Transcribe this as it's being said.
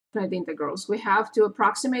definite integrals, we have to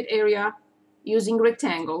approximate area using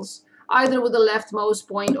rectangles, either with the leftmost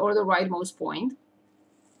point or the rightmost point.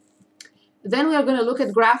 Then we are going to look at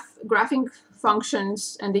graphing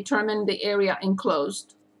functions and determine the area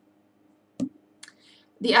enclosed,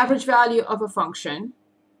 the average value of a function.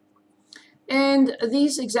 And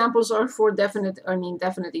these examples are for definite and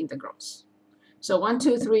indefinite integrals. So 1,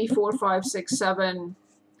 2, 3, 4, 5, 6, 7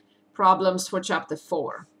 problems for chapter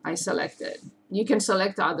 4 I selected. You can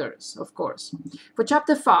select others, of course. For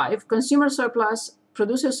chapter 5, consumer surplus,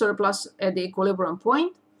 producer surplus at the equilibrium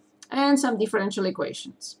point, and some differential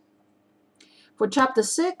equations. For chapter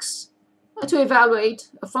 6, to evaluate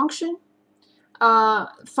a function,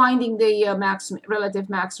 finding the relative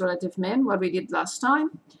max, relative min, what we did last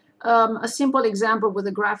time. A simple example with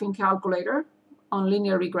a graphing calculator on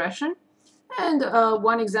linear regression, and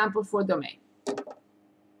one example for domain.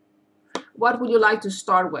 What would you like to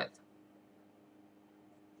start with?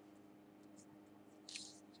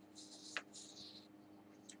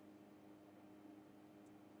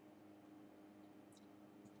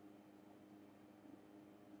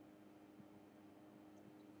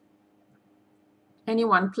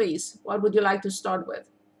 Anyone, please. What would you like to start with?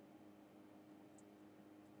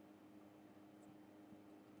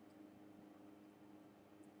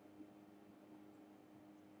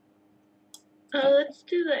 Let's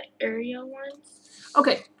do the area ones.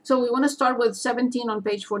 Okay, so we want to start with 17 on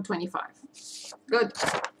page 425. Good.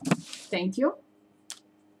 Thank you.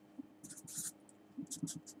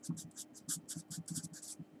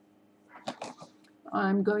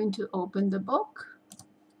 I'm going to open the book.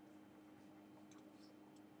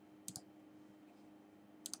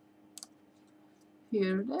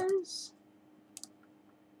 Here it is.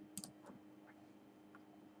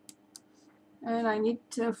 And I need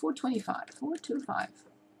 425, 425.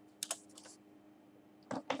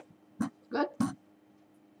 Good.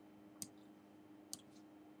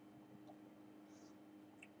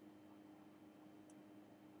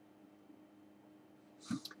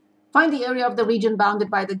 Find the area of the region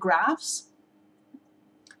bounded by the graphs.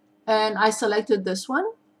 And I selected this one.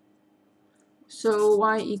 So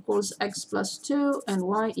y equals x plus 2 and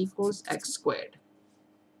y equals x squared.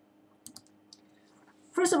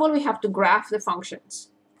 First of all, we have to graph the functions.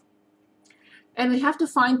 And we have to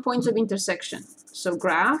find points of intersection. So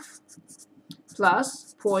graph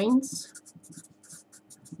plus points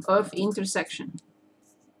of intersection.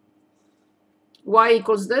 Y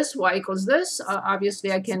equals this, y equals this.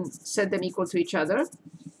 Obviously, I can set them equal to each other.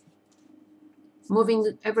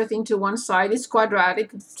 Moving everything to one side is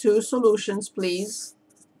quadratic. 2 solutions, please.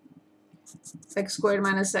 X squared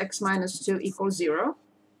minus x minus 2 equals 0.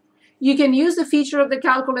 You can use the feature of the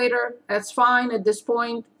calculator. That's fine at this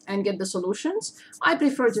point and get the solutions. I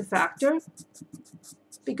prefer to factor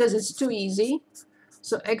because it's too easy.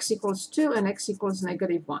 So x equals 2 and x equals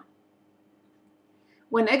negative 1.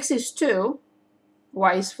 When x is 2,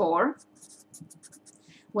 y is 4.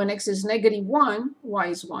 When x is negative 1, y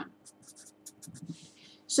is 1.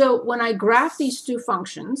 So when I graph these two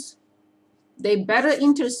functions, they better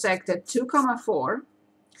intersect at 2, 4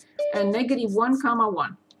 and negative 1,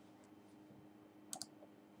 1.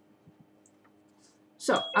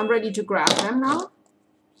 So I'm ready to graph them now.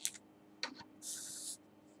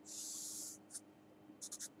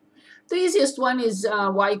 The easiest one is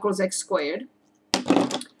y equals x squared,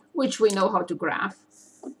 which we know how to graph.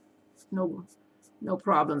 No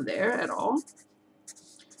problem there at all.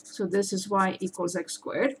 So this is y equals x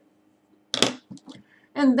squared.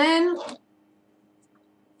 And then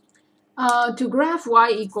to graph y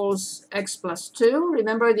equals x plus 2,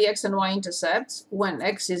 remember the x and y intercepts. When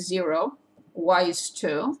x is 0, y is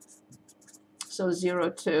 2. So 0,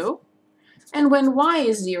 2. And when y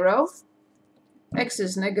is 0, x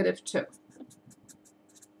is negative 2.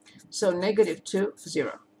 So negative 2,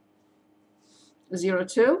 0. 0,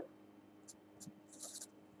 2.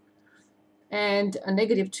 And a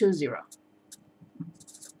negative 2, 0.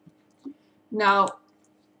 Now,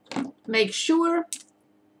 make sure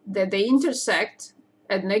that they intersect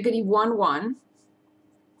at negative 1, 1,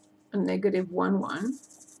 a negative 1, 1,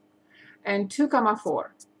 and 2,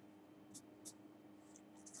 4.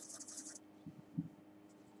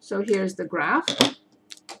 So here's the graph.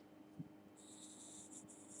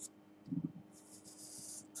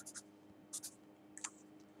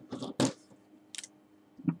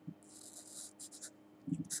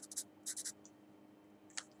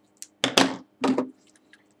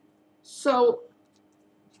 So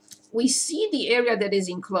we see the area that is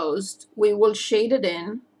enclosed. We will shade it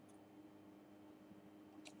in.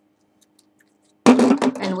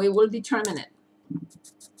 And we will determine it.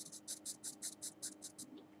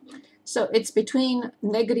 So it's between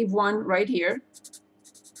 -1 right here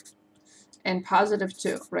and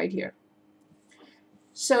 +2 right here.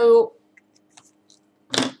 So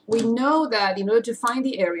we know that in order to find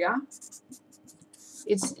the area,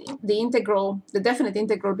 it's the integral, the definite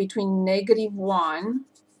integral between -1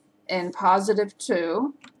 and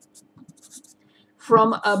 +2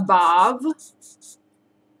 from above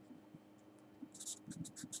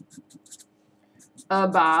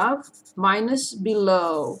minus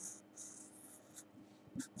below.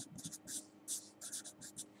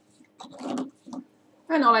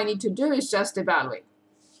 And all I need to do is just evaluate.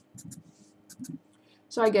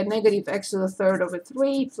 So I get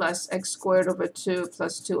 -x⁻³ plus x² 2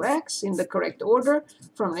 plus 2x in the correct order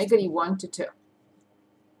from -1 to 2.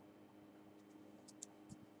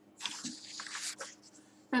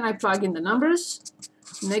 And I plug in the numbers.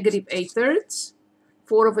 -8/3.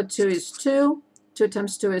 4/2 is 2. 2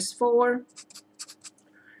 times 2 is 4.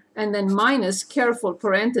 And then minus, careful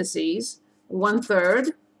parentheses,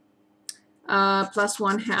 1/3 plus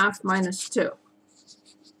 1/2 minus 2.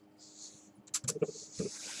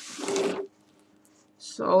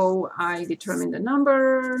 So I determine the number,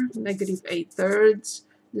 -8/3.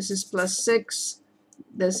 This is +6.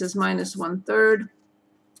 This is -1/3.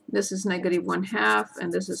 This is -1/2,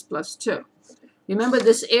 and this is +2. Remember,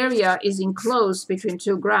 this area is enclosed between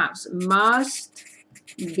two graphs. Must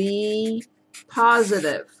be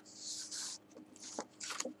positive.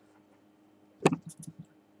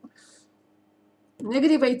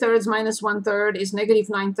 -8/3 minus 1/3 is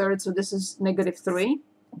 -9/3, so this is -3.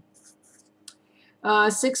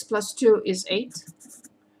 6 plus 2 is 8,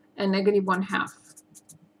 and -1/2.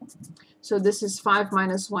 So this is 5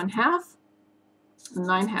 minus 1/2,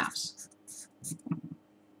 9/2.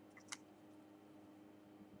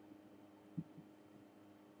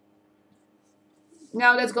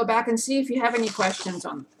 Now let's go back and see if you have any questions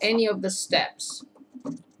on any of the steps.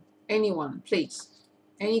 Anyone, please.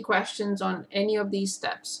 Any questions on any of these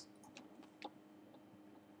steps?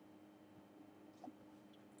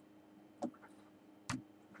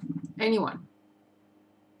 Anyone?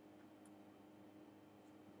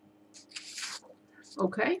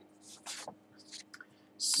 Okay.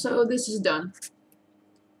 So this is done.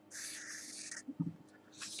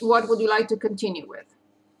 What would you like to continue with?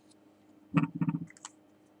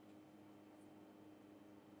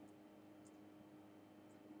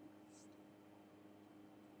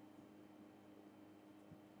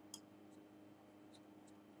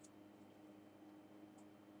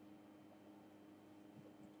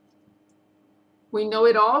 We know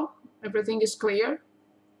it all? Everything is clear?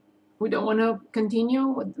 We don't want to continue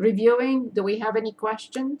with reviewing? Do we have any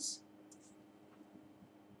questions?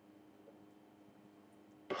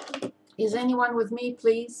 Is anyone with me,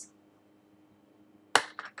 please?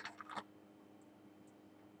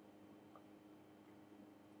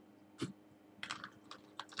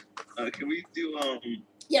 Can we do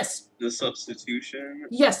Yes. the substitution?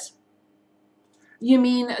 Yes. You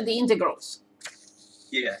mean the integrals?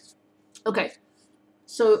 Yeah. Okay.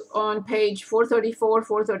 So on page 434,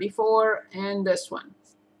 434, and this one.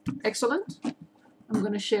 Excellent. I'm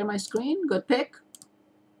going to share my screen. Good pick.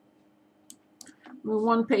 We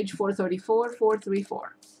want page 434,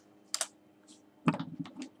 434.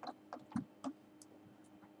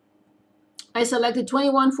 I selected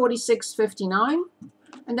 21, 46, 59,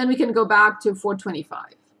 and then we can go back to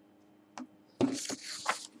 425.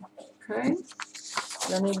 Okay.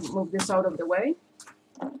 Let me move this out of the way.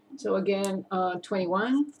 So again,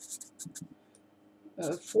 21,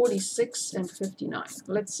 46, and 59.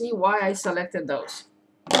 Let's see why I selected those.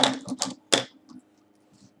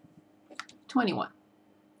 21.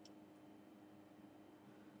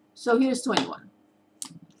 So here's 21.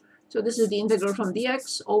 So this is the integral from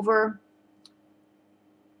dx over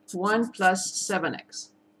 1 plus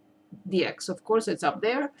 7x dx. Of course, it's up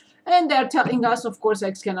there. And they're telling us, of course,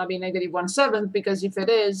 x cannot be -1/7 because if it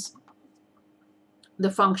is, the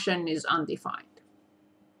function is undefined.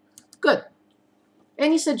 Good.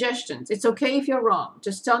 Any suggestions? It's okay if you're wrong.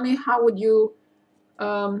 Just tell me how would you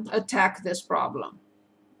attack this problem.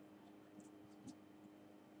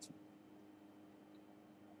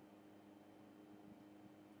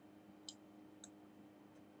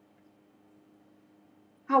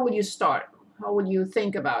 How would you start? How would you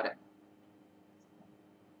think about it?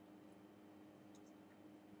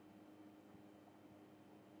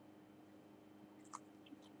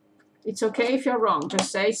 It's okay if you're wrong.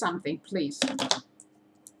 Just say something, please.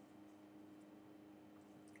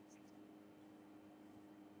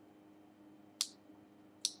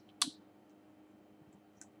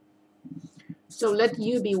 So let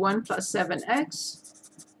u be 1 plus 7x,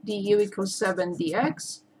 du equals 7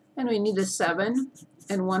 dx. and we need a 7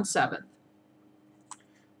 and 1/7.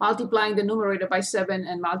 Multiplying the numerator by 7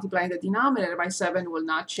 and multiplying the denominator by 7 will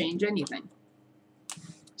not change anything.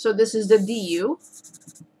 So this is the du.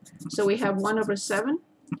 So we have 1/7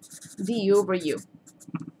 du over u.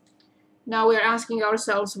 Now we're asking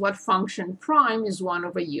ourselves what function prime is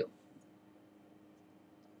 1/u.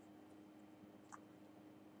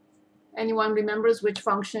 Anyone remembers which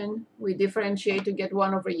function we differentiate to get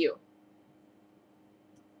 1/u?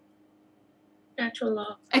 Natural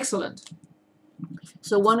log. Excellent.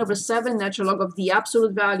 So 1/7 natural log of the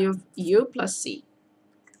absolute value of u plus c.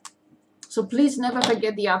 So please never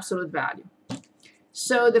forget the absolute value.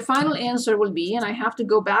 So the final answer will be, and I have to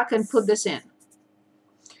go back and put this in.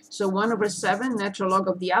 So 1/7 natural log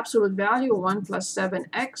of the absolute value, 1 plus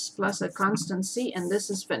 7x plus a constant c, and this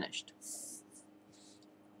is finished.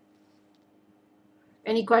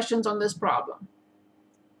 Any questions on this problem?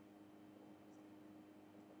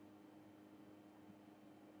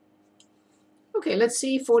 Okay, let's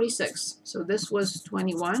see 46. So this was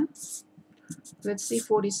 21. Let's see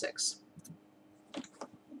 46.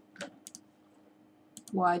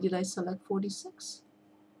 Why did I select 46?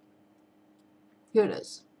 Here it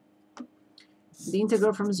is. The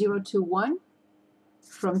integral from 0 to 1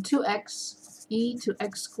 from 2x e to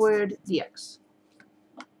x squared dx.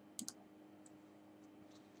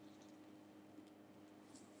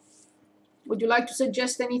 Would you like to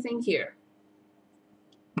suggest anything here?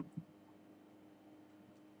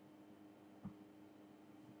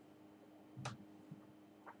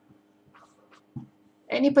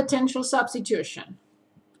 Any potential substitution?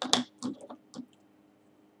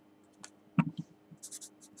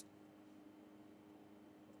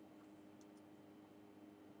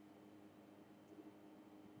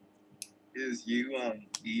 Is u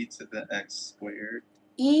e to the x squared?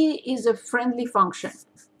 E is a friendly function.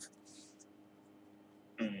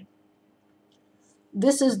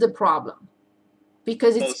 This is the problem.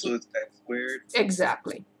 Because it's so it's x squared?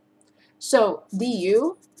 Exactly. So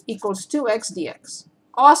du equals 2x dx.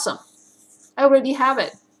 Awesome. I already have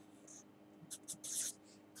it.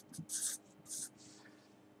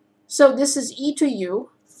 So this is e to u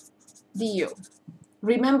du.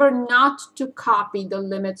 Remember not to copy the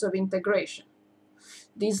limits of integration.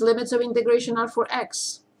 These limits of integration are for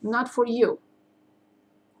x, not for u.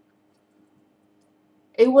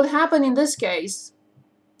 It will happen in this case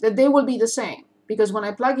that they will be the same, because when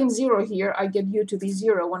I plug in 0 here, I get u to be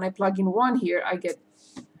 0. When I plug in 1 here, I get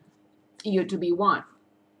u to be 1.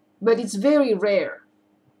 But it's very rare.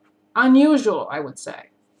 Unusual, I would say.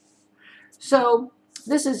 So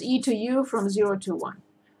this is e to u from 0 to 1.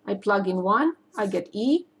 I plug in 1, I get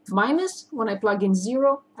e, minus, when I plug in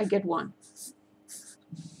 0, I get 1.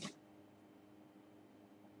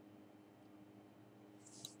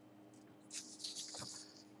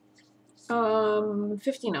 Um,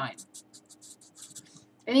 59.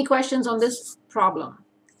 Any questions on this problem?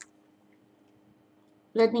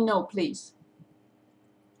 Let me know, please.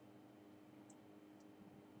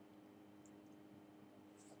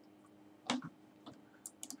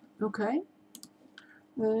 Okay.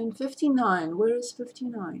 And 59, where is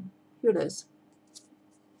 59? Here it is.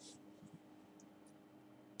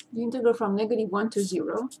 The integral from -1 to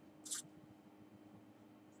 0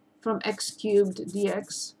 from x cubed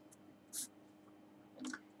dx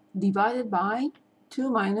divided by 2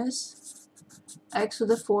 minus x to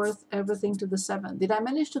the 4th, everything to the 7th. Did I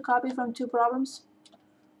manage to copy from 2 problems?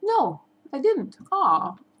 No, I didn't.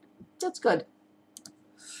 Ah, that's good.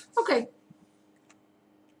 Okay.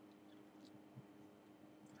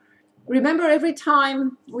 Remember, every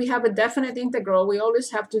time we have a definite integral, we always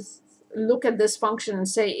have to look at this function and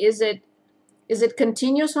say, is it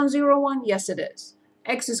continuous on 0, 1? Yes, it is.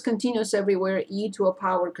 X is continuous everywhere. E to a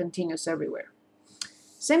power continuous everywhere.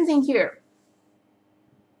 Same thing here.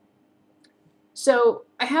 So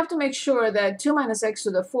I have to make sure that 2 minus x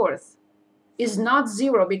to the 4th is not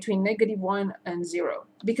 0 between -1 and 0.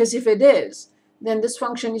 Because if it is, then this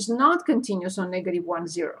function is not continuous on -1,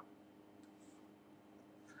 0.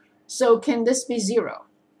 So can this be 0?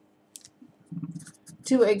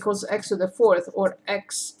 2 equals x to the 4th, or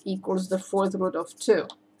x equals the 4th root of 2.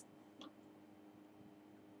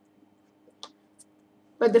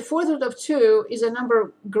 But the 4th root of 2 is a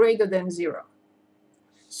number greater than 0.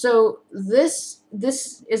 So this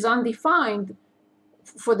is undefined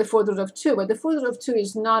for the 4th root of 2, but the 4th root of 2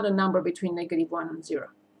 is not a number between -1 and 0.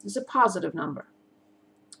 It's a positive number.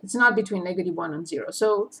 It's not between -1 and 0.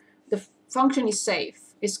 So the function is safe.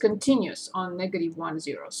 It's continuous on -1,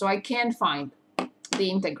 0. So I can find the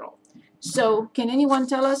integral. So can anyone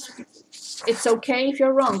tell us? It's okay if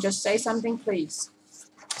you're wrong. Just say something, please.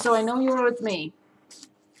 So I know you're with me.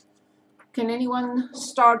 Can anyone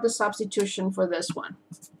start the substitution for this one?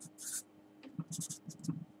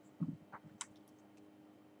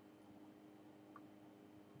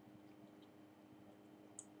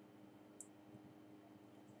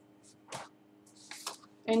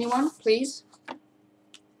 Anyone, please?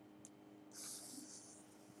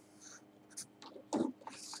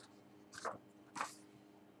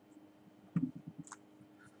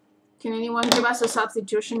 Can anyone give us a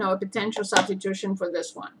substitution or a potential substitution for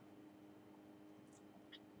this one?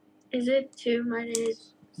 Is it 2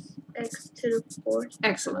 minus x to the 4th?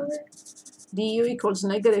 Excellent. du equals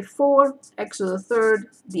 -4 x to the 3rd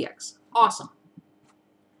dx. Awesome.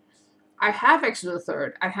 I have x to the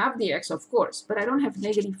 3rd. I have dx, of course, but I don't have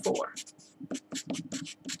 -4.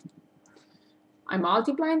 I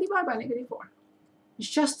multiply and divide by -4. It's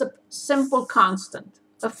just a simple constant,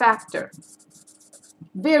 a factor.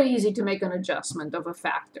 Very easy to make an adjustment of a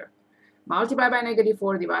factor. Multiply by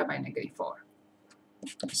 -4, divide by -4.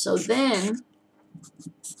 So then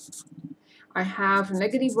I have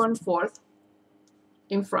 -1/4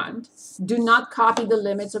 in front. Do not copy the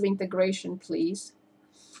limits of integration, please.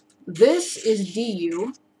 This is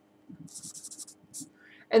du,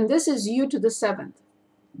 and this is u to the 7th.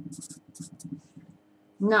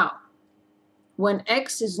 Now, when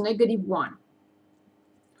x is -1,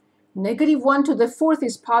 -1 to the 4th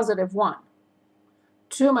is +1.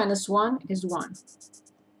 2 minus 1 is 1.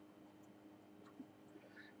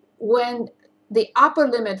 When the upper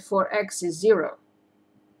limit for x is 0,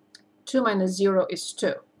 2 minus 0 is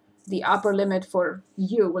 2. The upper limit for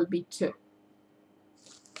u will be 2.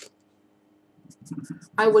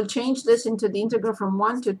 I will change this into the integral from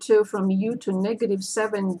 1 to 2 from u to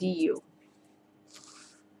 -7 du.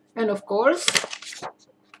 And of course,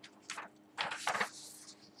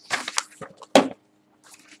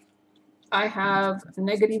 I have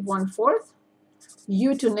 -1/4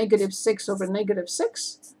 u to -6 over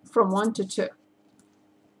 -6 from 1 to 2.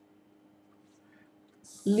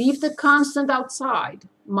 Leave the constant outside,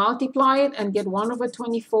 multiply it and get 1 over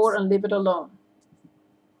 24 and leave it alone.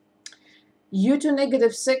 U to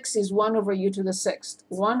 -6 is 1 over u to the 6th.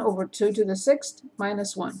 1 over 2 to the 6th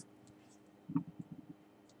minus 1.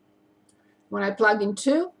 When I plug in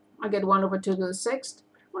 2, I get 1 over 2 to the 6th.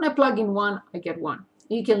 When I plug in 1, I get 1.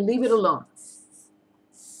 You can leave it alone,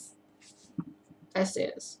 as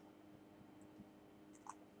is.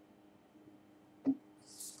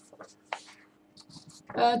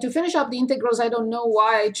 To finish up the integrals, I don't know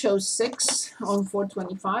why I chose 6 on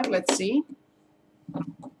 425. Let's see.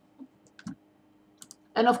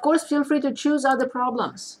 And of course, feel free to choose other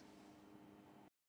problems.